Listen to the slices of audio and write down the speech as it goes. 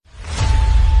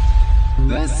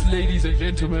This, ladies and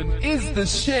gentlemen, is The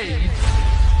Shade.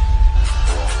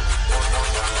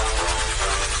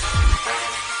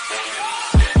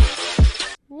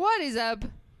 What is up?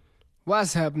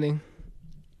 What's happening?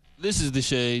 This is The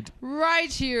Shade.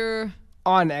 Right here.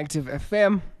 On Active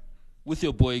FM. With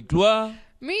your boy Gloire.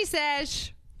 Me,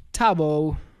 Sash.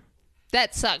 Thabo.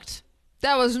 That sucked.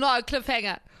 That was not a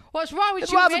cliffhanger. What's wrong with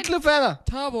It you, was man? a cliffhanger.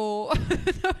 Thabo.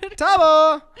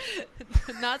 Thabo.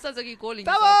 Now it sounds like you're calling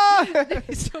Thabo. yourself.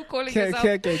 You're still calling Okay, yourself.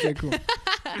 okay, cool.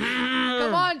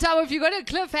 Come on, Thabo. If you're going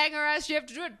to cliffhanger us, you have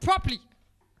to do it properly.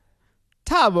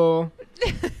 Thabo.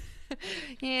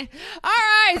 Yeah. All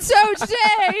right. So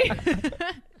today,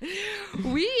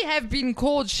 we have been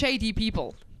called shady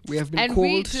people. We have been And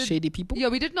we called did- shady people. Yeah,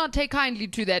 we did not take kindly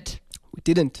to that. We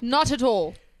didn't. Not at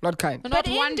all. Not kind. Not But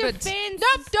in one bit. defense-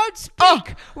 Nope, don't speak Oh,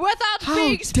 without how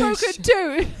being dare spoken she.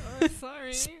 to. Oh,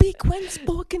 sorry. Speak when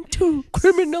spoken to,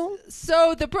 criminal.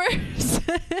 So the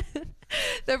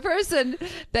person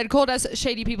that called us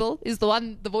shady people is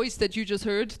the voice that you just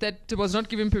heard that was not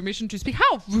given permission to speak.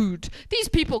 How rude. These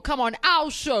people come on our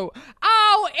show,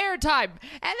 our airtime,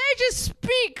 and they just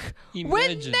speak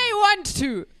when Imagine. they want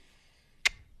to.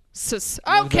 Sis.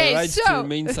 You have Okay, the right so to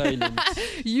remain silent.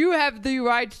 you have the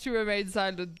right to remain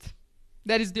silent.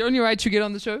 That is the only right you get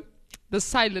on the show. The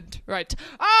silent right.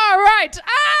 All right.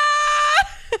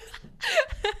 Ah!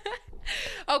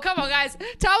 Oh, come on, guys.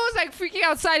 Tabo's like freaking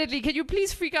out silently. Can you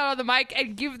please freak out on the mic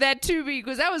and give that to me?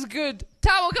 Because that was good.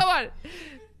 Tabo, come on.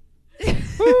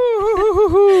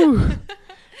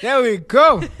 There we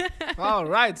go. All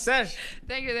right, Sash.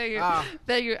 Thank you. Ah.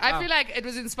 Thank you. I feel like it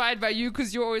was inspired by you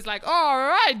because you're always like, all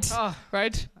right. Ah.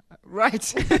 Right? Right.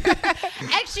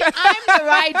 Actually, I'm the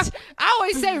right. I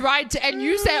always say right, and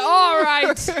you say all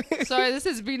right. Sorry, this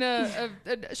has been a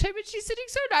shame that she's sitting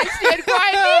so nicely and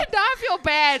quietly. Now I feel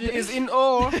bad. She is in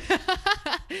awe.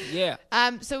 Yeah.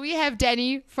 So we have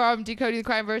Danny from Decoding the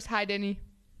Crime Verse. Hi, Danny.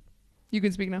 You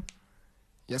can speak now.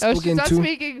 Yes, Oh, spoken she's not to.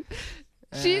 speaking.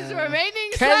 She's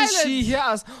remaining Can silent. she hear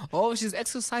us? Oh, she's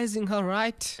exercising her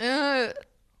right. Why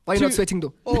are you to- not sweating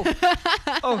though?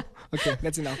 Oh, okay,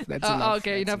 that's enough. That's enough.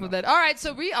 Okay, That's enough of that. All right,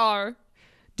 so we are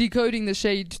decoding the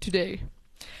shade today.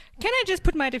 Can I just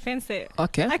put my defense there?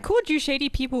 Okay. I called you shady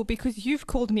people because you've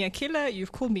called me a killer,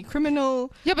 you've called me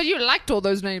criminal. Yeah, but you liked all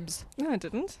those names. No, I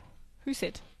didn't. Who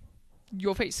said?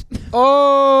 Your face.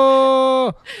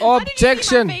 Oh, How did you see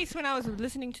objection. my face when I was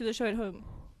listening to the show at home?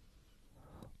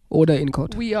 Order in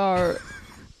court. We are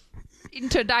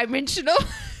interdimensional.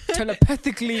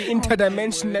 Telepathically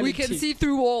interdimensionality. We can see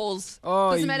through walls.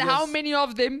 Oh, Doesn't matter how yes. many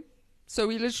of them. So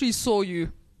we literally saw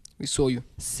you We saw you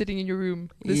sitting in your room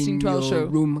listening in to our your show.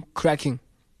 room cracking.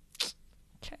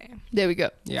 Okay. There we go.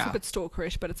 It's Yeah. a bit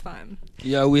stalkerish, but it's fine.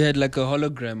 Yeah, we had like a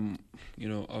hologram,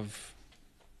 of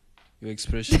your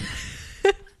expression.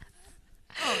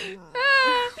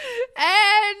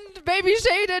 And Baby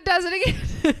Shader does it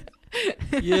again.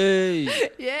 Yay!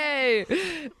 Yay.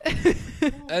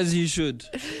 As he should.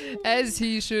 As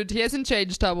he should. He hasn't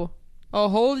changed, Tabo. A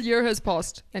whole year has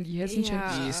passed and he hasn't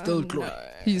changed. He is still glory.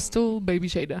 He's still Baby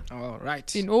Shader All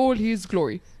right. in all his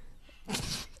glory.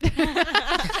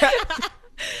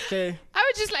 Okay. I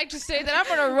would just like to say that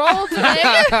I'm on a roll today.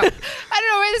 I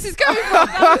don't know where this is coming from.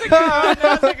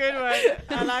 That's a good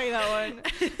one. I like that one.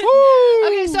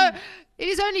 Okay, so it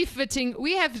is only fitting.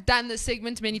 We have done this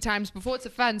segment many times before. It's a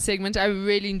fun segment. I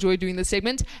really enjoy doing this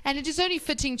segment. And it is only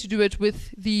fitting to do it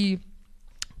with the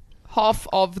half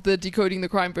of the Decoding the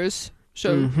Crime Verse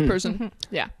show person.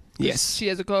 Yeah. Yes. She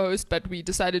has a co-host, but we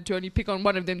decided to only pick on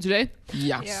one of them today.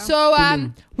 Yeah. Yeah. So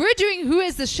we're doing Who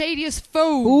Has the Shadiest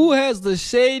Phone? Who has the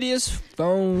shadiest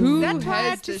phone? Who That's why I has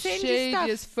have to the send you stuff.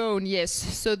 shadiest phone? Yes.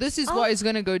 So this is what is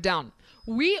going to go down.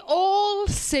 We all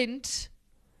sent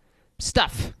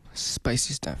stuff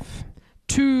Spicy stuff.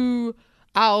 to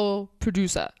our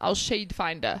producer, our shade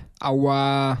finder,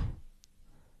 Our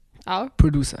our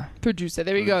producer.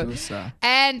 There we go. Producer.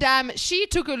 And she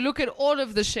took a look at all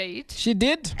of the shade She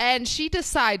did. and she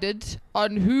decided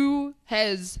on who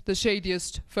has the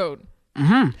shadiest phone.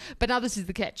 Mm-hmm. But now this is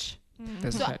the catch.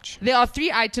 That's the catch. There are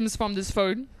 3 items from this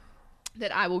phone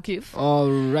that I will give. All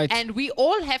right. And we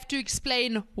all have to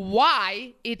explain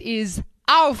why it is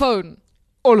our phone.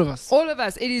 All of us. All of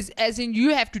us. It is as in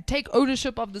you have to take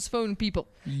ownership of this phone, people.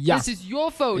 Yeah. This is your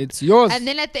phone. It's yours. And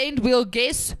then at the end, we'll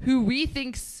guess who we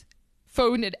think's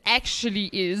phone it actually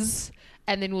is.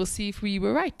 And then we'll see if we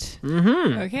were right.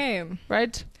 Mm-hmm. Okay.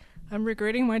 Right? I'm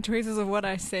regretting my choices of what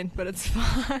I sent, but it's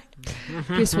fine.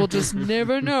 Guess we'll just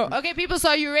never know. Okay, people, so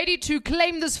are you ready to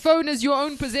claim this phone as your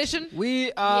own possession?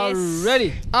 We are Yes.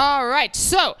 ready. All right.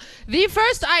 So, the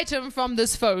first item from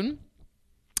this phone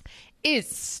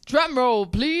is, drum roll,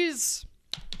 please.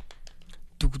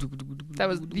 That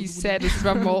was the saddest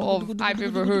drum roll I've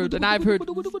ever heard, and I've heard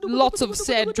lots of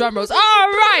sad drum rolls. All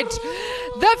right,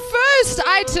 the first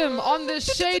item on the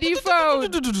Shady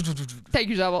phone. Thank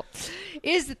you, Thabo.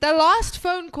 Is the last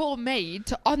phone call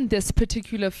made on this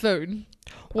particular phone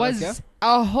was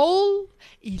a whole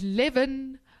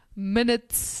 11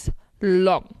 minutes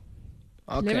long.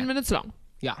 11 minutes long.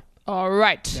 Yeah. All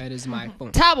right. That is my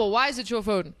phone. Thabo, why is it your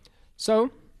phone? So,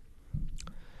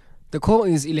 the call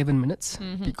is 11 minutes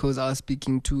because I was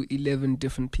speaking to 11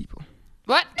 different people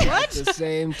What? at the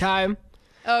same time.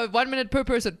 1 minute per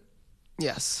person.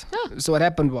 Yes. Oh. So what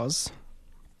happened was,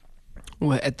 we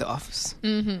were at the office.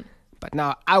 But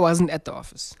now I wasn't at the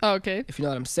office, Oh, okay. if you know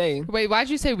what I'm saying, Wait, why'd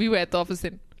you say we were at the office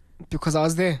then? because I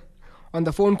was there on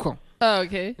the phone call. Oh,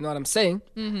 okay. You know what I'm saying?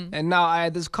 And now I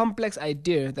had this complex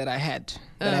idea that I had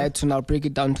I had to now break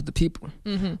it down to the people.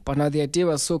 But now the idea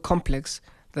was so complex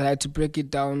that I had to break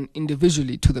it down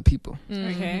individually to the people.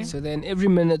 Okay. So then every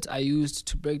minute I used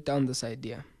to break down this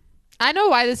idea. I know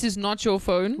why this is not your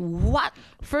phone. What?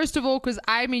 First of all, because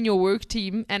I'm in your work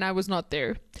team and I was not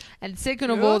there. And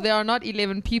second of all, there are not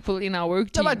 11 people in our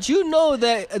work team. But you know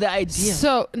the idea.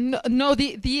 So, no,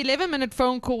 the 11-minute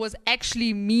phone call was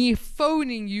actually me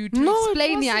phoning you to No, it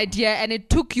explain the wasn't. idea, and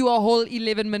it took you a whole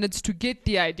 11 minutes to get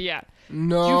the idea.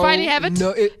 No. Do you finally have it?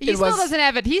 No, He it still was... doesn't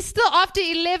have it. He's still, after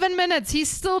 11 minutes, he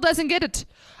still doesn't get it.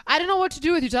 I don't know what to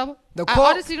do with you, Thabo. The I call-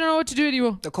 honestly don't know what to do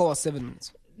anymore. The call was 7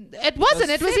 minutes. It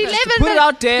wasn't. It was 11 To minutes. put it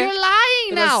out there, You're lying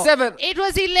it was now. 7. It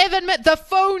was 11 minutes. The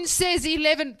phone says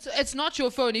 11. It's not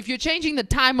your phone. If you're changing the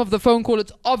time of the phone call,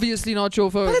 it's obviously not your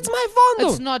phone. But it's my phone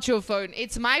though. It's not your phone.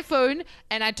 It's my phone,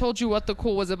 and I told you what the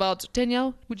call was about.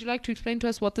 Danielle, would you like to explain to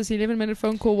us what this 11-minute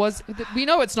phone call was? We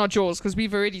know it's not yours because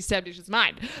we've already established it's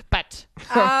mine. But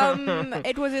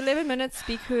It was 11 minutes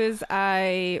because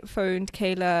I phoned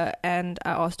Kayla and I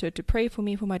asked her to pray for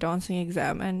me for my dancing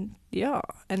exam, and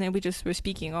and then we just were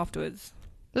speaking afterwards.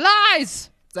 lies,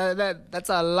 That's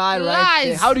a lie right Lies.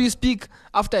 there. How do you speak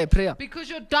after a prayer? because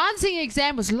your dancing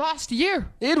exam was last year.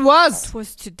 It was. It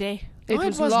was today. It No, it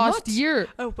was was last not. year.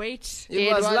 Oh wait.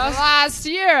 It was last. last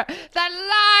year. The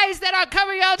lies that are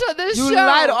coming out on this You show.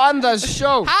 lied on the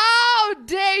show. How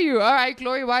dare you? All right,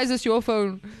 Glory, why is this your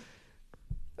phone?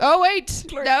 Oh, wait.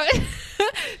 No.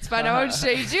 It's fine. I won't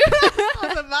shade you. I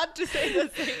was about to say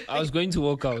the same. I was going to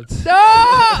walk out.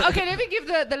 No. Okay, let me give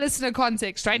the listener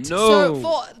context, right? No. So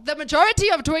for the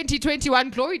majority of 2021,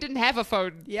 Glory didn't have a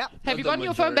phone. Yeah. Have Not you the gotten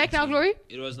your phone back now, Glory?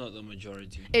 It was not the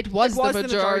majority. It was, was the the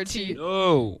majority. majority.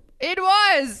 No. It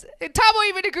was. Thabo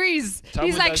even agrees.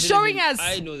 He's Tabo like doesn't showing even- us.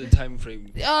 I know the time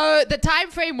frame. The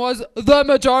time frame was the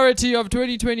majority of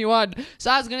 2021. So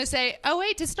I was going to say, oh,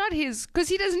 wait, it's not his because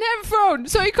he doesn't have a phone.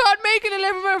 So he can't make an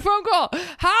 11-minute phone call.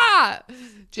 Ha! Do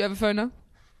you have a phone now?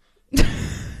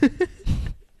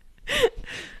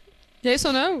 Yes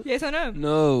or no? Yes or no?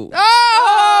 No.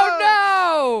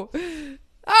 Oh, no!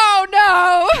 Oh,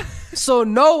 no! So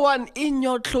no one in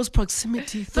your close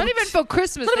proximity. Not thought- even for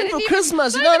Christmas. Not They even didn't for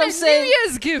Christmas. You not know what even I'm a saying? New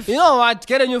Year's gift. You know what?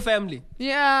 Get a new family.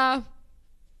 Yeah.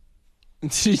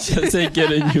 She just said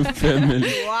get a new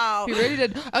family. Wow. He really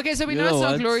did. Okay, so we You know it's know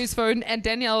not what? Glory's phone, and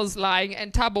Danielle's lying,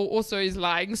 and Thabo also is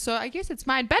lying. So I guess it's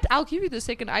mine. But I'll give you the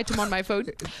second item on my phone.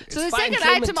 So the fine, second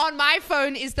claim item it. on my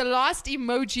phone is the last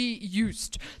emoji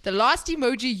used. The last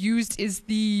emoji used is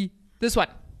this one.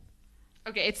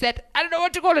 Okay, it's that. I don't know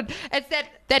what to call it. It's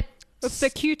that. It's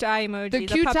the cute eye emoji. The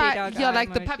cute puppy eye, dog yeah, eye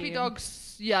like the emoji. puppy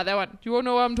dogs. Yeah, that one. You all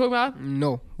know what I'm talking about?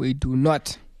 No, we do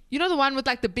not. You know the one with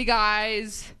like the big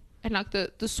eyes and like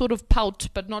the sort of pout,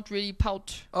 but not really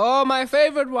pout. Oh, my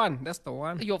favorite one. That's the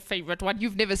one. Your favorite one.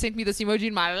 You've never sent me this emoji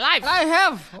in my life. I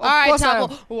have. Of All right, course I Thabo.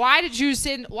 have. Why did you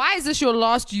send? Why is this your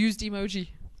last used emoji?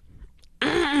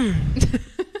 Let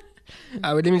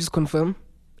me just confirm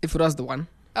if it was the one.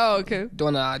 Oh, okay.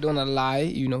 Don't wanna lie.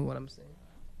 You know what I'm saying.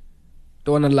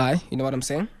 Don't wanna lie. You know what I'm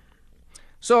saying.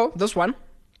 So this one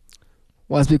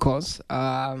was because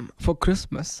for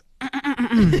Christmas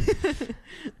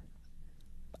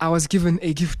I was given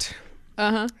a gift,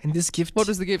 and this gift What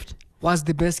was the gift? was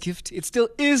the best gift. It still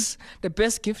is the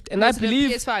best gift, and Was I it a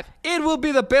believe PS5? it will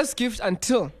be the best gift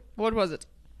until What was it?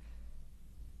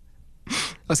 I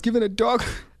was given a dog.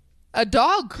 A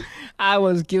dog. I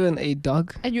was given a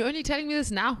dog. And you're only telling me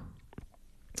this now.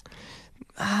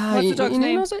 What's the dog's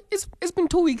name? So it's been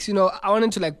 2 weeks. You know, I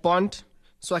wanted to like bond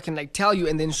so I can like tell you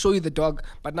and then show you the dog.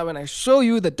 But now when I show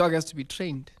you, the dog has to be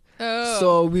trained. Oh.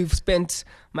 So we've spent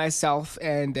myself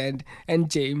and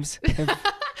James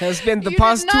has spent the You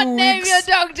past did not 2 name weeks. your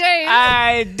dog James.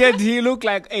 I did. He looked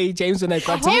like James when I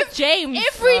got him. James.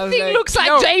 Everything like, looks like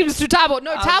yo. James to Thabo.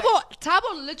 No, was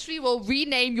Thabo literally will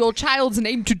rename your child's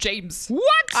name to James.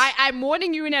 What? I'm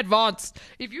warning you in advance.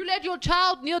 If you let your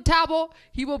child near Thabo,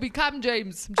 he will become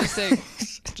James. I'm just saying.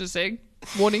 Just saying.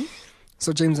 Warning.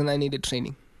 So James and I needed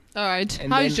training. All right.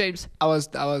 And How then is James?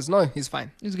 No, he's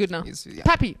fine. He's good now. Yeah.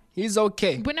 Puppy. He's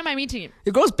okay. When am I meeting him?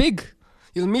 He grows big.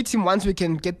 You'll meet him once we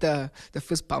can get the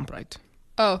fist bump right.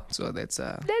 Oh. So that's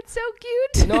That's so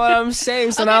cute. you know what I'm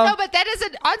saying? So okay, now no, but that is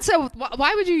an answer.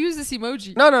 Why would you use this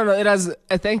emoji? No, it has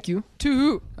a thank you To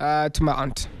who? to my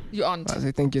aunt. Your aunt. I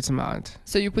say thank you to my aunt.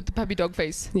 So you put the puppy dog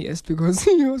face. Yes, because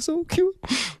you're so cute.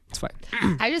 It's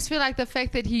fine. I just feel like the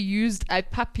fact that he used a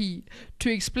puppy to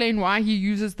explain why he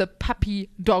uses the puppy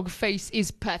dog face is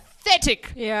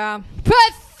pathetic. Yeah.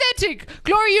 Pathetic.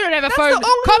 Glory, you don't have a phone. the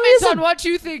only Comment reason. on what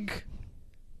you think.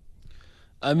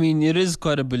 I mean, it is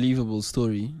quite a believable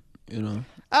story, you know.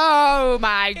 Oh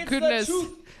my goodness.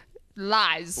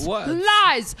 Lies. What?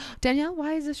 Lies. Danielle,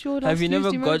 why is this your last Have you never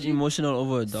used got emoji? emotional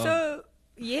over a dog? So,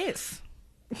 yes.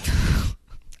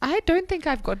 I don't think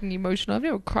I've gotten emotional. I've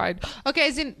never cried. Okay,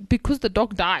 as in because the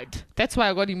dog died. That's why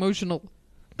I got emotional.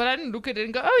 But I didn't look at it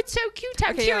and go, oh, it's so cute.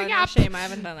 I'm Okay, tearing no up. shame. I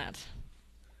haven't done that.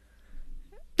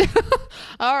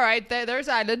 All right, there's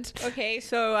Island. Okay,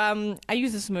 so I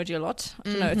use this emoji a lot. I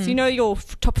don't know. It's, you know, your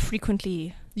top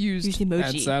frequently used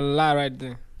emoji. That's a lie right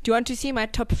there. Do you want to see my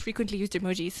top frequently used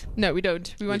emojis? No, we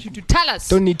don't. We want you to tell us.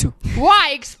 Don't need to.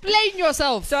 Why? Explain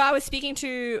yourself. So I was speaking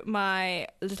to my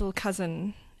little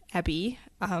cousin, Abby,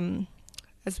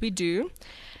 as we do,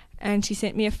 and she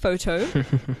sent me a photo.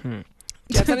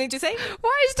 Do you have something to say?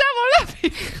 Why is Thabo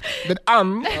laughing? But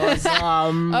was,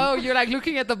 Oh, you're like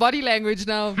looking at the body language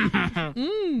now.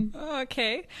 Oh,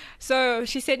 okay. So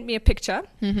she sent me a picture,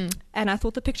 and I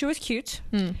thought the picture was cute.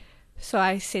 So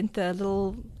I sent the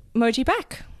little emoji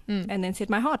back, and then said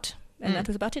my heart, and that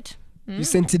was about it. you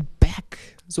sent it back.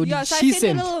 So Yeah, did so she I sent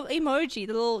send? the little emoji,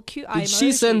 the little cute eye Did emoji.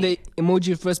 she send the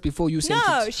emoji first before you sent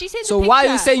No, it? she sent So the picture. why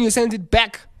are you saying you sent it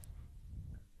back?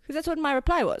 Because that's what my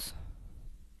reply was.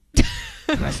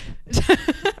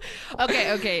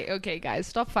 Okay, guys.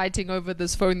 Stop fighting over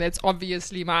this phone that's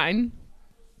obviously mine.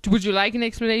 Would you like an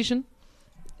explanation?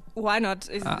 Why not?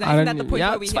 Isn't I that don't- the point yeah,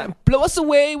 where we it's here? fine. Blow us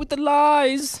away with the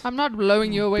lies. I'm not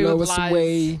blowing you away Blow with us lies.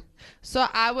 away. So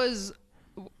I was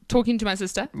talking to my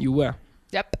sister. You were.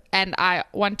 Yep. And I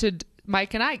wanted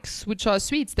Mike and Ike's, which are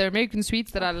sweets. They're American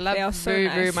sweets that I love They are so very,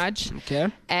 nice. very much.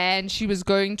 Okay. And she was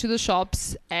going to the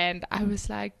shops, and I was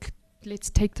like, let's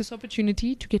take this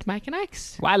opportunity to get Mike and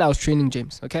Ike's. While I was training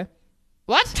James, okay?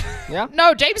 What? Yeah.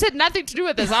 No, James had nothing to do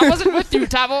with this. I wasn't with you,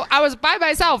 Thabo. I was by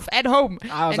myself at home.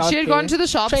 I was And out she had there gone to the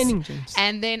shops. training James.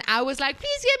 And then I was like,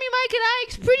 please get me Mike and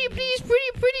Ike's. Pretty, please.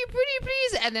 Pretty, pretty, pretty,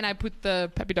 please. And then I put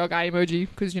the puppy dog eye emoji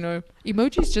because, you know,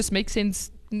 emojis just make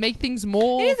sense, make things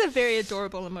more. It is a very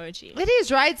adorable emoji. It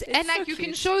is, right? And like so you can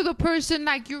cute. show the person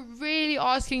like you're really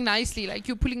asking nicely. Like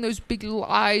you're putting those big little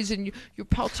eyes and you're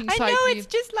pouting I slightly. know, it's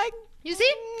just like... You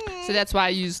see? So that's why I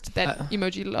used that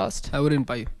emoji last. I wouldn't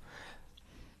buy you.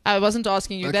 I wasn't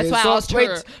asking you. Okay, That's why so I asked wait,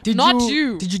 her. Did Not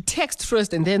you. Did you text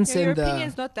first and then Your send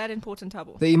opinion's not that important,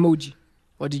 Thabo. the emoji?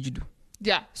 What did you do?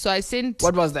 Yeah. So I sent.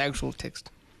 What was the actual text?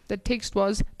 The text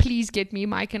was, please get me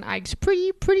Mike and Ike's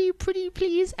pretty, pretty, pretty,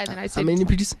 please. And then I How said, many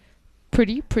pretties?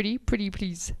 pretty, pretty, pretty,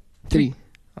 please. 3.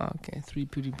 Oh, okay, 3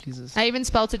 pretty pleases. I even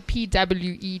spelled it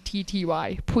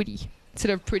Pwetty, pretty,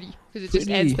 instead of pretty, because it just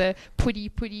Pretty. adds the pretty,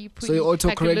 pretty, pretty. So your like a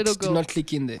autocorrect little did girl. not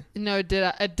click in there. No, it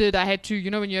did. I did. I had to.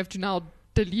 You know when you have to now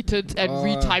delete it and Oh.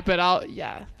 retype it out.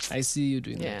 Yeah, I see you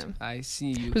doing Yeah. that. I see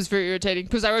you. it was very irritating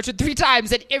because I wrote it 3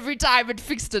 times and every time it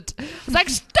fixed it. I was like,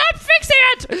 stop fixing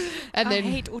it! And I then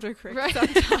hate autocorrect. Right.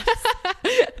 sometimes.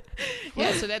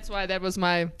 yeah, so that's why that was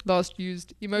my last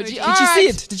used emoji. Did All you see right.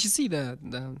 it? Did you see the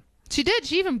She did.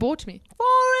 She even bought me. For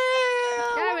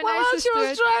real? Yeah, when While I she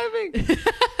was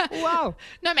driving. Wow.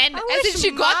 No man, I as wish in she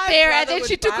got my there and brother then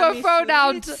she would took buy her me phone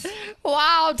out. sweets.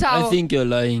 Wow, Tao. I think you're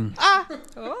lying.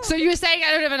 Oh. So you were saying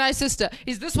I don't have a nice sister.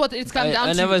 Is this what it's come down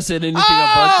I to? never said anything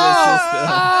about your sister.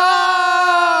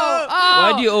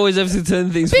 Oh, Why do you always have to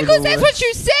turn things for Because the that's worse? what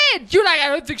you said. You're like, I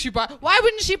don't think she buy. Why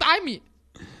wouldn't she buy me?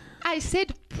 I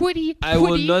said pretty, I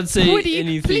will not say pretty,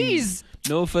 anything. Please.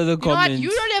 No further You know what? comments. You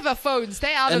don't have a phone.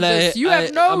 Stay out of And this. You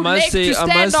have no leg to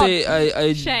stand I must on. say,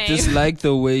 I Shame. dislike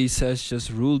the way Sash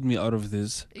just ruled me out of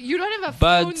this. You don't have a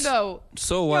But- phone though.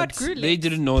 So what? Grillix. They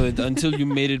didn't know it until you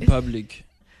made it public.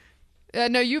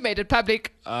 No, you made it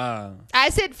public. Ah, I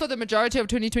said for the majority of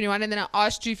 2021, and then I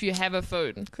asked you if you have a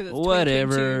phone. 'Cause it's 2022.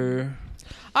 whatever.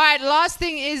 All right, last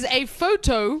thing is a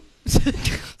photo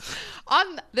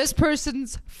on this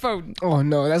person's phone. Oh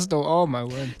no, that's the. Oh my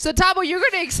word. So Thabo, you're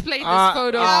going to explain this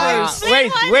photo first.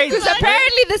 Wait. Because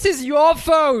apparently this is your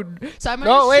phone. So I'm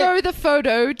going to show the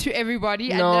photo to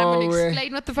everybody, and then I'm going to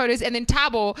explain what the photo is. And then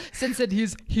Thabo, since it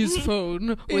is his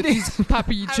phone with his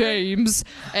puppy James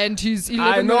and his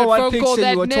 11-minute phone call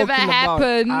that never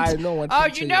happened. I know what. Oh,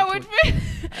 you know what?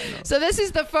 So this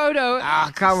is the photo.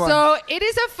 Come on. So it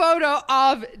is a photo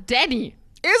of Danny.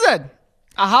 Is it?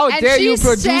 How dare you,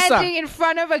 producer? And she's standing in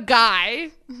front of a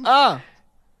guy. And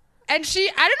I don't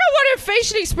know what her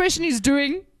facial expression is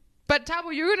doing. But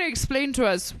Thabo, you're going to explain to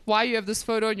us why you have this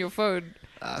photo on your phone.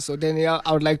 So Danielle,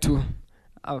 I would like to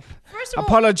First of all,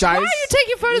 apologize. why are you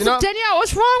taking photos of Danielle?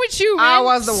 What's wrong with you, man? I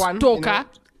was the one. Stalker.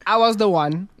 I was the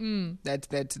one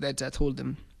that I told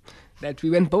them that we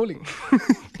went bowling.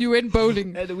 You went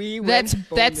bowling. That we went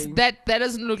bowling. That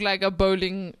doesn't look like a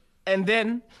bowling And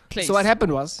then, place. So what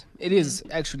happened was, it is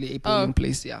actually a bowling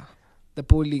place, yeah. The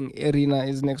bowling arena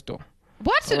is next door.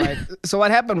 What? Right. So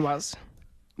what happened was,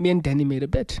 me and Danny made a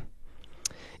bet.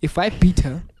 If I beat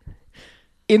her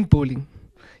in bowling,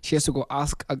 she has to go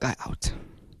ask a guy out.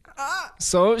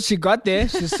 So she got there,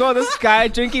 she saw this guy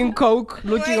drinking Coke,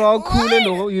 looking all cool and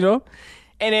all, you know.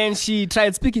 And then she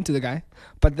tried speaking to the guy,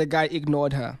 but the guy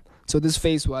ignored her. So this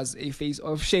face was a face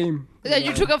of shame. That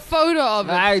you took a photo of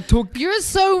it. I took You're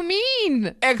so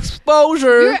mean.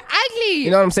 exposure. You're ugly. You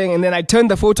know what I'm saying? And then I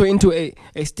turned the photo into a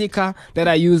sticker that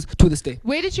I use to this day.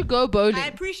 Where did you go bowling? I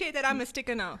appreciate that I'm a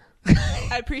sticker now.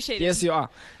 I appreciate it. Yes, you are.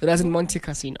 It was in Monte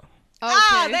Casino.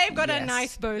 They've got a Yes.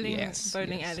 nice bowling Yes.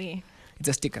 alley. It's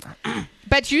a sticker now.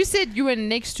 But you said you were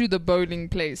next to the bowling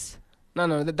place.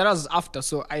 No, that was after.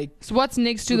 So what's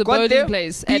next to We the got bowling there,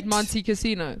 place at beat- Monte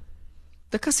Casino?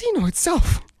 the casino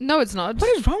itself. No, it's not.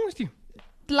 What is wrong with you?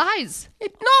 Lies.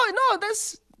 No,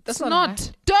 that's not. a lie.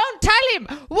 Don't tell him.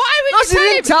 Why would No, you she tell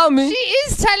didn't him? tell me. She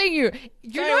is telling you.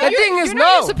 You know, The thing is, you're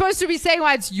no. supposed to be saying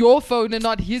why it's your phone and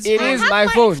not his It phone. is I have my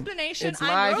my phone. explanation. It's I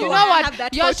my know phone. You why know I what? have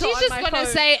that Yeah, photo she's on just my gonna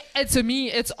phone. say it's a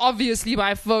me. It's obviously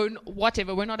my phone.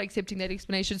 Whatever. We're not accepting that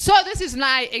explanation. So this is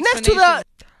my explanation. Next to the.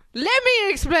 Let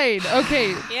me explain.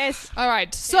 Okay. Yes. All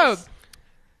right. So Yes.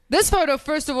 this photo,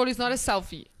 first of all, is not a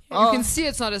selfie. You Oh. can see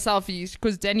it's not a selfie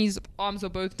because Danny's arms are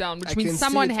both down, which I means can see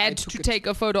someone it. I had took to it. take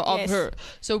a photo of Yes. her.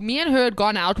 So me and her had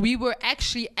gone out. We were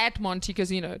actually at Monte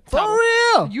Casino. For Thabo.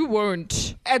 real. You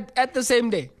weren't. At the same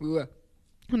day, we were.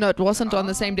 No, it wasn't on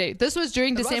the same day. This was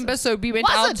during December, so we went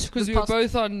Was out it? because This we were past-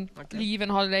 both on leave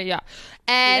and holiday, yeah.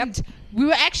 And we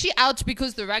were actually out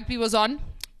because the rugby was on.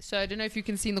 So I don't know if you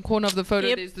can see in the corner of the photo,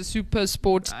 Yep. there's the Super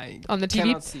Sport I on the TV.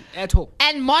 cannot see at all.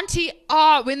 And Monty,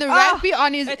 when the rugby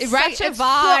on is it's right, such a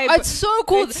vibe. it's so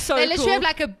cool. It's so they literally cool. have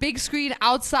like a big screen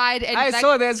outside, and I like,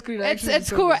 saw that screen. I It's actually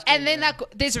saw cool, that screen, and then yeah. like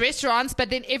there's restaurants,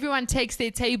 but then everyone takes their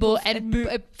table and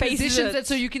faces positions it. it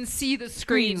so you can see the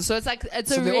screen. So it's like it's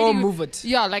So a they really all move it.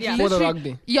 yeah, like Yeah. For the literally,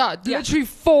 rugby. yeah, literally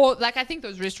for like I think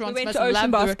those restaurants We went must to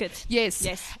Ocean love the- Basket. Yes,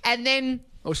 Yes. and then.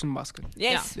 Ocean basket.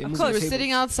 Yes. They Of move So we the were course. tables.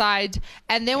 sitting outside,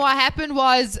 and then what happened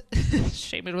was,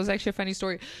 shame, it was actually a funny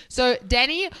story. So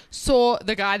Danny saw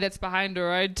the guy that's behind her,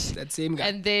 right? That same guy.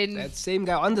 And then, That same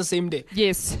guy on the same day.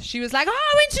 yes, she was like, "Oh,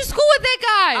 I went to school with that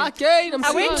guy." Okay,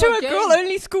 I went to a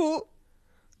girl-only school.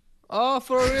 Oh,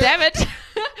 for real. Damn it!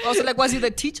 Also, like, was he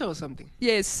the teacher or something?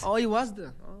 Yes. Oh, he was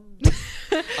the.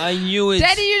 I knew it.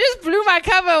 Danny, you just blew my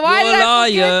cover. Why You're did a I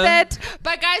forget liar. that?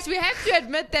 But guys, we have to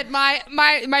admit that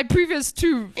my previous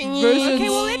two versions. Okay,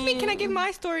 well, can I give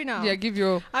my story now? Yeah, give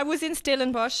your. I was in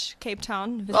Stellenbosch, Cape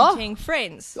Town, visiting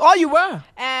friends. Oh, you were.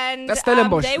 And That's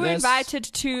Stellenbosch. they were That's- invited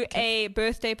to a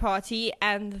birthday party,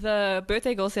 and the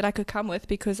birthday girl said I could come with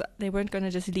because they weren't going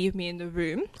to just leave me in the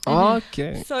room.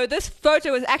 Okay. So this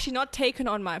photo was actually not taken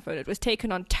on my phone. It was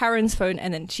taken on Taryn's phone,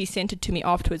 and then she sent it to me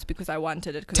afterwards because I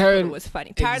wanted it because I thought Taryn it was funny.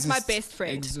 Taryn's my best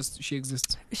friend. She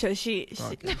exists. So she's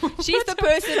Okay. the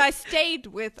person I stayed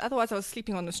with. Otherwise, I was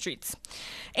sleeping on the streets.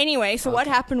 Anyway, so what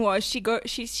happened was she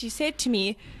said to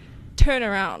me, "Turn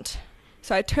around."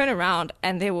 So I turned around,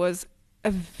 and there was a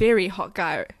very hot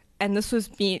guy. And this was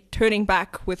me turning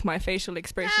back with my facial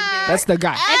expression. being That's the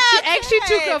guy. And she actually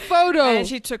took a photo. and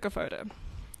she took a photo.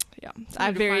 Yeah, I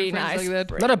have to very find friends nice. like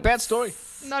that. Not a bad story.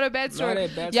 Not a bad story. Not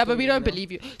a bad yeah, but we story, don't no.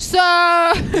 believe you. So,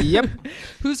 Yep.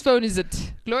 whose phone is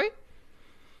it? Glory?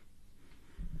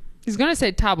 He's gonna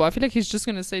say Thabo. I feel like he's just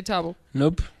gonna say Thabo.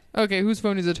 Nope. Okay, whose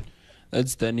phone is it?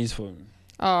 That's Danny's phone.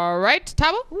 All right,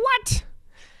 Thabo. What?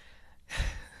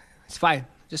 It's fine.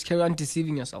 Just carry on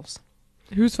deceiving yourselves.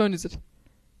 Whose phone is it?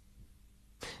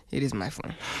 It is my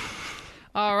phone.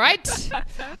 All right.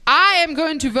 I am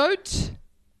going to vote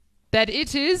that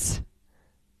it is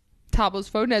Thabo's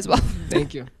phone as well.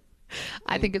 Thank you.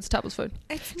 I think it's Tabo's phone.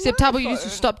 It's Except my Tabo, you need to phone.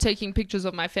 stop taking pictures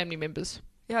of my family members.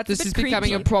 Yeah, it's This a bit is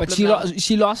becoming a creepy. problem But she, now.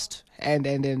 she lost, and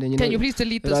you know. Can you please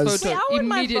delete this it was- photo Wait, I want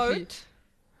my immediately? vote.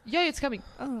 Yeah, it's coming.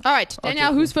 Oh. All right, Danielle,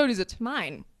 cool. whose phone is it?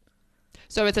 Mine.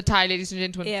 So it's a tie, ladies and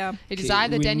gentlemen. Yeah. It is Okay,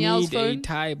 either we Danielle's need a phone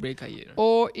tiebreaker here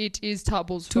or it is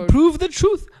Tabo's to phone. prove the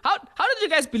truth. How did you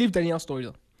guys believe Danielle's story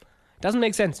though? Doesn't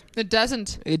make sense. It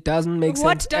doesn't. It doesn't make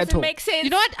What sense at doesn't all. make sense? You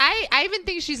know what? I even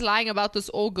think she's lying about this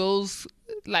all girls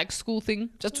like school thing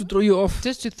Just to throw you off.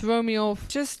 just to throw me off.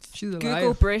 Just She's a Google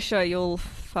liar. Brescia, you'll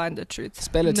find the truth.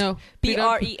 Spell it. No. we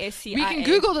don't- Brescia. We can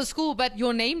Google the school, but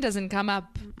your name doesn't come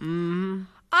up.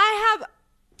 I have.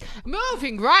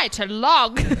 Moving right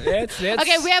along. Let's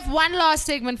Okay, we have one last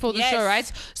segment for the Yes. show,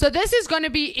 right? So this is going to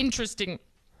be interesting.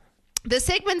 The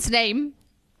segment's name.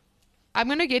 I'm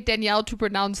going to get Danielle to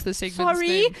pronounce the segment's Sorry,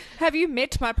 name. have you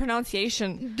met my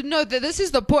pronunciation? No, this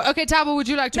is the point. Okay, Tabo, would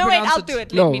you like to No, wait, pronounce I'll do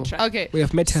it. Let No. me try. Okay. We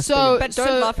have met her So, spelling. But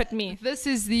don't laugh at me. This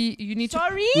is the you need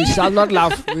Sorry. We shall not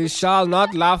laugh. We shall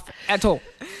not laugh at all.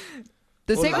 to.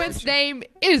 The segment's name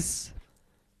is.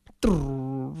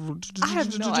 I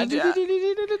have no idea.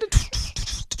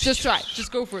 Just try.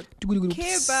 Just go for it.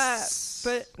 Kebab,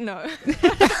 but no.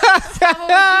 Tabo,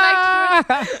 would you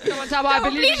like to do it? Come on, Tabo, I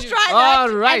believe Please in you. try that. All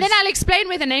right. And then I'll explain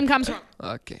where the name comes from.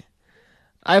 Okay.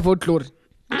 I vote Glory.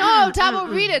 No, Tabo,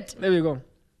 read it. There we go.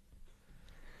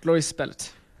 Glory, spell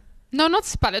it. No, not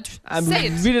spell it. I'm Say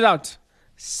it. Read it out.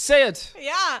 Say it.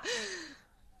 Yeah.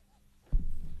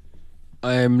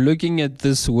 I'm looking at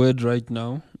this word right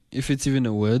now, if it's even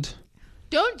a word.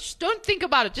 Don't think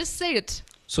about it. Just say it.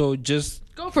 So just,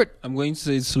 Go for it. I'm going to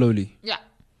say it slowly. Yeah.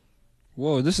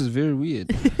 Whoa, this is very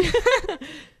weird.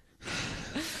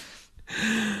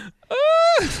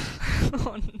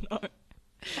 Oh no.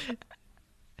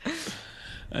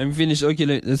 I'm finished. Okay,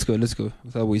 let's go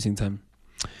without wasting time.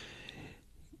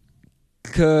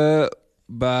 Kebab.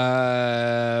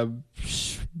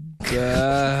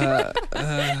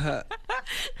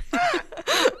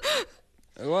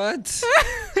 What?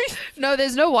 No,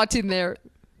 there's no what in there.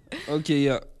 Okay,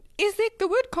 yeah. Is there the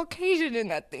word Caucasian in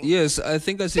that thing? Yes, I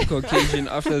think I said Caucasian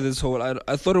after this whole.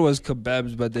 I thought it was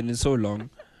kebabs, but then it's so long.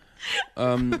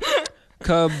 Kebabs,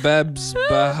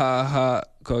 bahaha,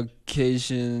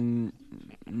 Caucasian,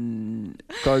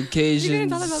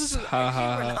 Caucasians, ha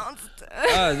ha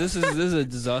ha. This is a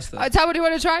disaster. Tabo, do you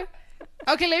want to try?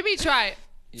 Okay, let me try.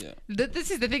 Yeah.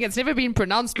 This is the thing. It's never been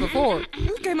pronounced before.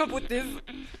 Who came up with this?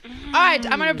 All right,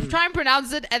 I'm going to try and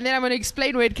pronounce it, and then I'm going to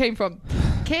explain where it came from.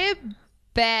 Kebabs,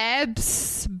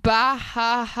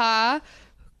 bahaha,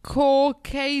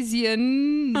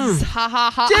 Caucasians, ha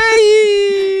ha ha.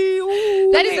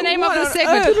 That is the name of the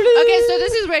segment. Okay, so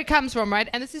this is where it comes from, right?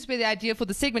 And this is where the idea for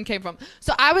the segment came from.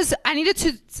 So I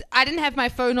didn't have my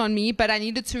phone on me, but I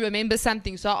needed to remember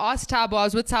something. So I asked Tabo, I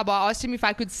was with Tabo, I asked him if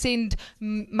I could send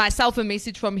myself a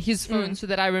message from his phone so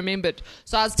that I remembered.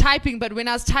 So I was typing, but when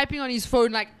I was typing on his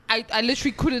phone, like, I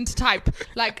literally couldn't type.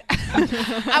 Like,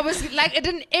 I was like, it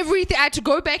didn't everything. I had to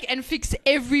go back and fix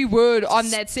every word on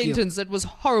that sentence. It was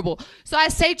horrible. So I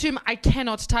say to him, I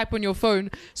cannot type on your phone.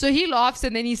 So he laughs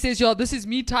and then he says, yo, this is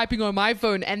me typing on my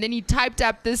phone. And then he typed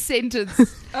up this sentence.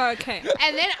 Okay.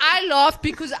 And then I laughed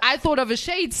because I thought of a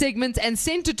Shade segment and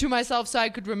sent it to myself so I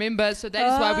could remember. So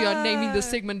that is why we are naming the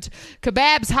segment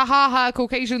Kebabs, ha ha ha,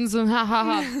 Caucasians, and ha ha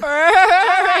ha.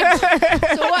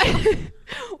 So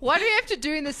what do we have to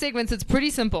do in the segments? It's pretty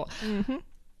simple.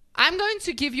 I'm going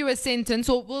to give you a sentence,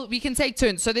 or we can take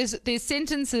turns. So there's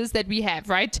sentences that we have,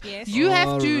 right? Yes. You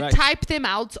have to Alright. type them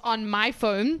out on my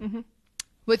phone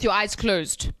with your eyes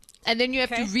closed. And then you have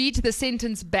to Okay. read the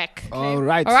sentence back. All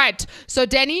right. All right. So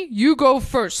Danny, you go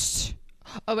first.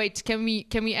 Oh wait, can we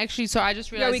actually? So I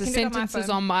just realized we the can do it on my sentences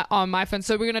phone. on my phone.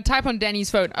 So we're gonna type on Danny's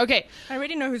phone. Okay. I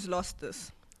already know who's lost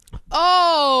this.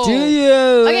 Oh. Do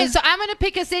you? Okay, so I'm gonna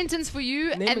pick a sentence for you,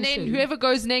 Name and and then shame. whoever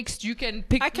goes next, you can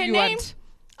pick I who can you name? want.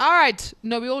 All right.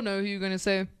 No, we all know who you're gonna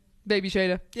say. Baby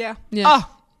Shader. Yeah. Yeah.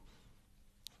 Ah.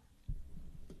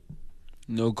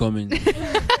 No comment.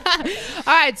 All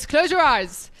right. Close your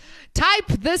eyes. Type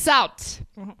this out.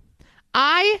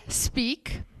 I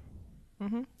speak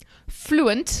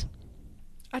fluent.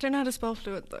 I don't know how to spell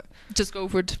fluent though. Just go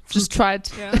for it. Just try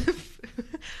it. Yeah.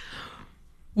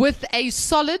 With a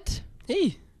solid,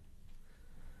 Hey.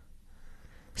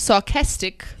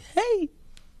 sarcastic Hey.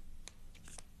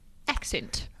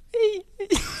 accent. Hey.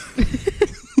 Do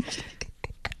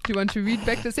you want to read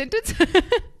back the sentence?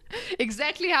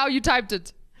 Exactly how you typed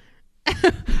it.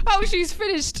 Oh, she's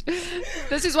finished.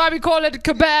 This is why we call it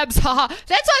kebabs. Haha.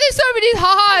 That's why there's so many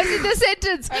ha-has in the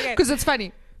sentence. Okay. Because it's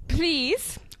funny.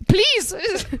 Please. Please.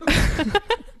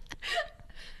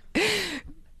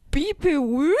 Beep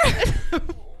woo.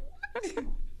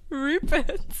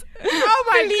 Rupert. Oh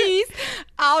my please.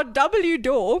 Our W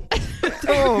door.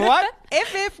 Oh, what?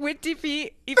 FF Witty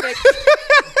Fee effect.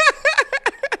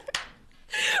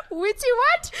 Witty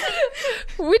what?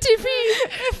 Witty fee.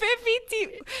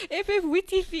 FF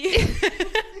Witty Fee.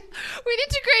 We need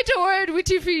to create a word.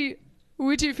 Witty fee.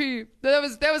 Witty fee. That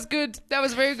was good. That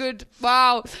was very good.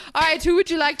 Wow. All right. Who would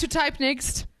you like to type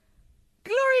next?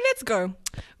 Glory, let's go.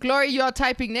 Glory, you are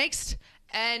typing next.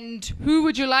 And who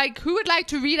would like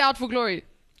to read out for Glory?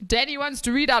 Danny wants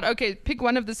to read out. Okay, pick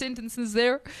one of the sentences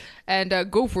there and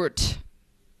go for it.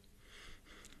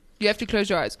 You have to close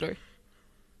your eyes, Glory.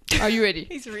 Are you ready?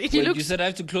 He's reading. Wait, you said I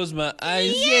have to close my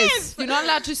eyes? Yes. You're not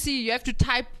allowed to see. You have to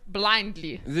type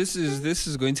blindly. This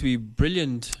is going to be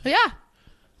brilliant. Yeah.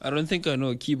 I don't think I know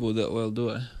a keyboard that well, do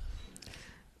I?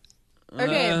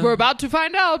 Okay, We're about to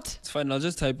find out. It's fine. I'll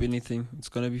just type anything. It's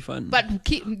gonna be fun. But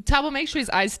Thabo, make sure his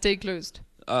eyes stay closed.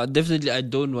 Definitely, I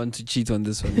don't want to cheat on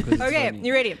this one. Okay,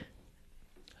 you ready?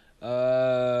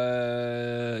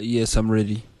 Yes, I'm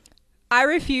ready. I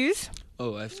refuse.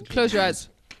 Oh, I have to Close your eyes.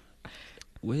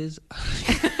 Where's?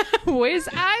 Where's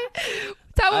I?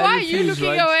 Thabo, why are you refuse,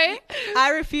 looking right? away?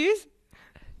 I refuse.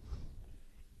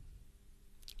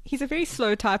 He's a very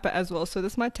slow typer as well, so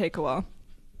this might take a while.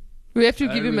 We have to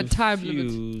give him a time limit.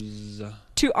 refuse.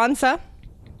 To answer.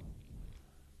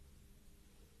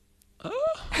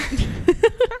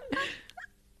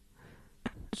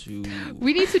 To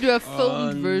We need to do a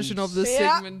filmed version of this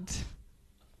Yeah. segment.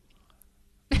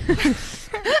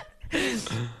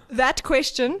 That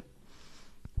question.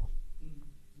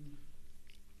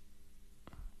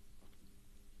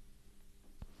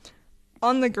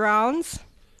 On the grounds.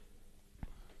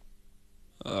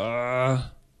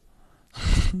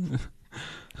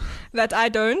 That I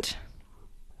don't.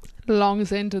 Long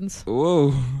sentence.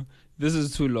 Whoa, this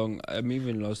is too long. I'm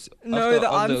even lost. Know After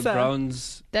the on answer. the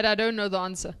grounds. That I don't know the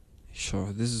answer.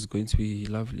 Sure, this is going to be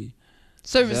lovely.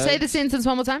 So That- say the sentence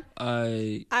one more time.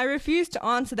 I I refuse to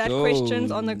answer that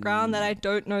questions on the ground that I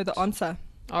don't know the answer.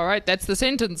 All right, that's the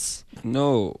sentence.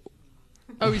 no.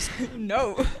 Oh, he's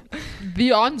No.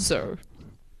 the answer.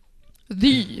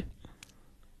 The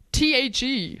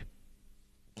THE.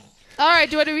 All right,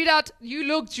 do you want to read out? You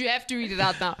looked, you have to read it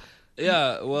out now.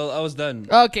 Yeah, well, I was done.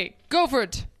 Okay, go for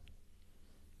it.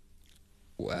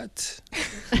 What?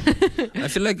 I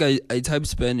feel like I typed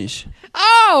Spanish.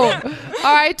 Oh!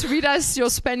 All right, read us your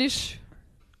Spanish.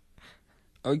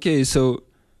 Okay, so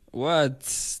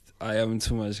what? I am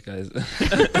too much, guys.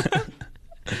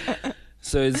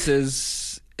 So it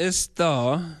says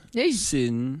Esta Hey.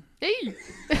 sin Hey.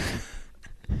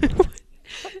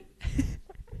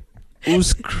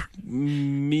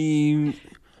 mi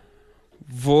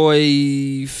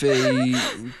voi fe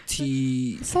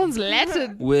ti Sounds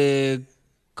Latin. we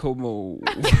como.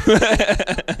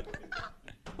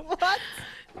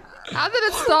 How did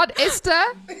it start? Esther?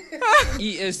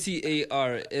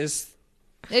 ESTAR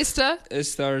Esther?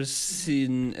 Estar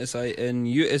sin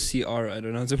SINUSCR. I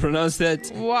don't know how to pronounce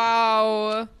that.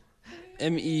 Wow.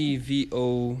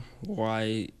 MEVOYFAE.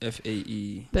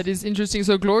 That is interesting.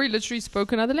 So Glory literally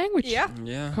spoke another language. Yeah.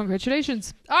 Yeah.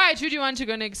 Congratulations. All right, who do you want to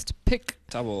go next? Pick.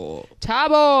 Thabo.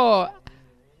 Thabo.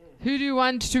 Who do you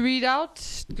want to read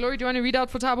out? Glory, do you want to read out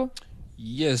for Thabo?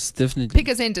 Yes, definitely. Pick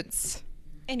a sentence.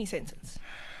 Any sentence.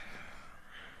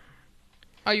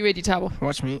 Are you ready, Thabo?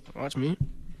 Watch me.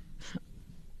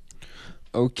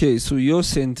 Okay, so your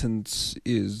sentence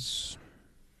is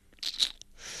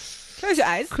Close your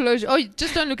eyes. Close. Oh,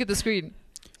 just don't look at the screen.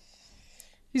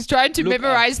 He's trying to Look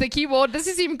memorize the keyboard. This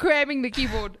is him cramming the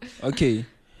keyboard. okay.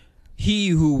 He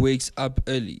who wakes up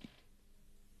early.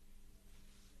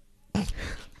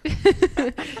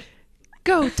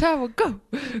 Go, Thabo, go.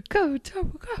 Go,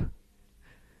 Thabo, go.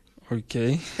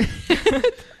 Okay.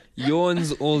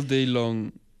 Yawns all day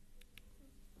long.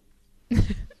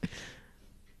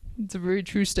 It's a very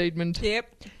true statement.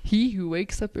 Yep. He who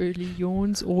wakes up early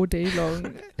yawns all day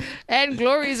long. And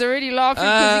Glory is already laughing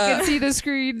because he can see the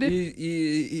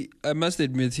screen. I must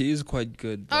admit, he is quite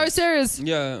good. Oh, serious?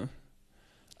 Yeah.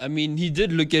 I mean, he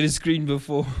did look at his screen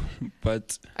before,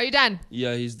 but Are you done?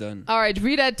 yeah, he's done. All right,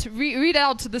 read out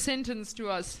the sentence to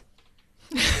us.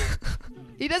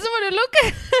 He doesn't want to look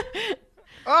at.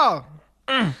 Oh.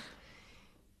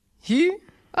 He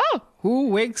Oh, who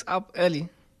wakes up early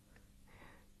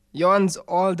yawns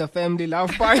all the family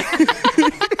laugh by. Hey,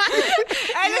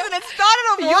 listen, it started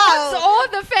off yawns all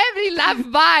the family laugh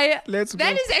by. Let's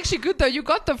That go. is actually good though. You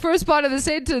got the first part of the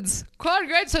sentence. Quite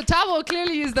great. So Thabo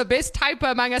clearly is the best typer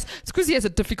among us. It's because he has a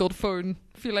difficult phone.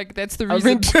 I feel like that's the I've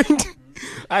reason. been trained.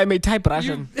 I'm a type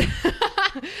Russian.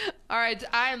 All right,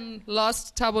 I'm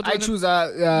lost. Thabo, I choose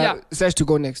Sash to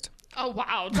go next. Oh,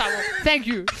 wow, Thabo. Thank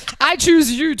you. I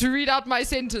choose you to read out my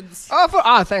sentence.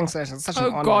 Thanks, Sash. It's such an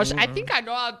Oh, honor. gosh. I think I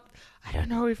know I don't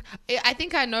know if... I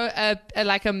think I know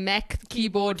like a Mac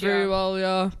keyboard very well,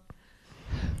 yeah.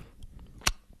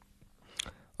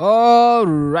 All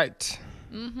right.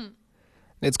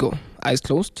 Let's go. Eyes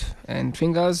closed and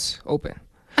fingers open.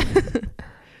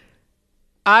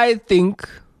 I think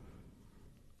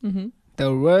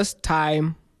the worst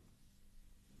time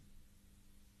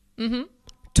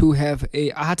to have a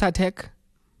heart attack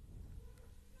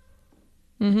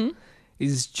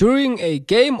is during a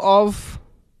game of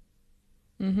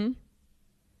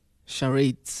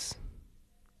charades.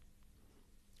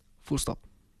 Full stop.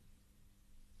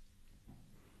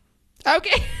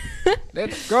 Okay.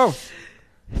 Let's go.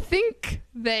 Think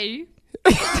they...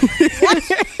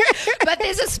 But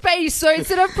there's a space, so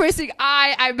instead of pressing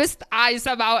I missed I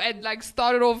somehow and like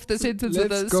started off the sentence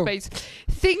with a space.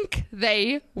 Think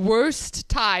they worst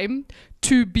time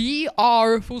to be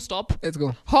our full stop. Let's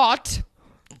go. Hot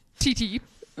TT.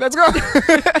 Let's go.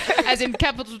 As in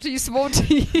capital T, small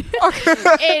t.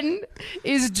 N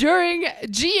is during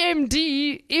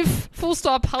GMD if full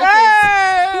stop help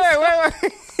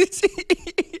is.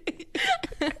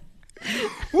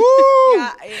 Woo!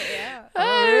 Yeah.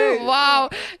 Oh, wow.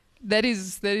 That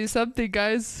is something,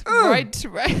 guys. Right.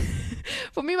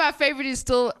 For me, my favorite is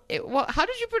still... how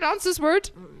did you pronounce this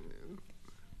word?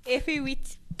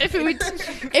 Effiwit.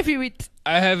 Effiwit.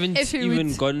 I haven't Effiwit.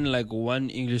 even gotten like one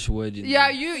English word in Yeah,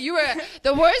 there. you were...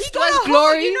 The worst was Whole,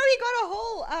 Glory. you know, he got a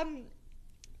whole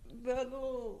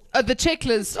The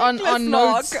checklist on log.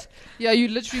 notes. Yeah, you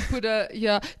literally put a...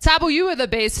 Yeah. Thabo, you were the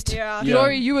best. Yeah.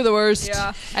 Glory, you were the worst.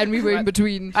 Yeah. And we were in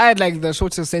between. I had like the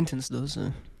shortest sentence though.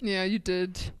 So. Yeah, you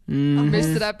did. Mhm. Messed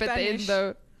it up at the Spanish. end,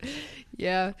 though.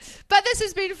 Yeah. But this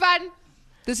has been fun.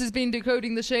 This has been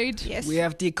Decoding the Shade. Yes. We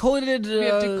have decoded. We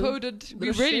have decoded. We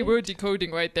the really shade. were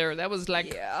decoding right there. That was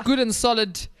like Yeah. good and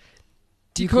solid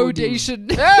Decoding. decodation.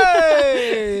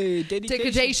 Hey!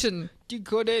 Decodation.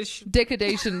 Decodation.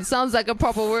 Decodation. Sounds like a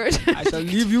proper word. I shall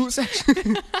leave you. Sash.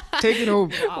 Take it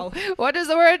home. What is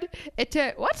the word?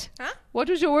 What? Huh? What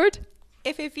was your word?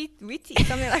 Effiwit,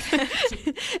 something like that.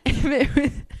 I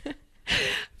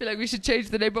feel like we should change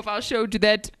the name of our show to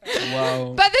that.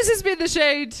 Wow. But this has been The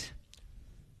Shade.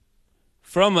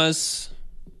 From us.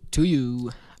 To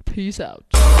you. Peace out.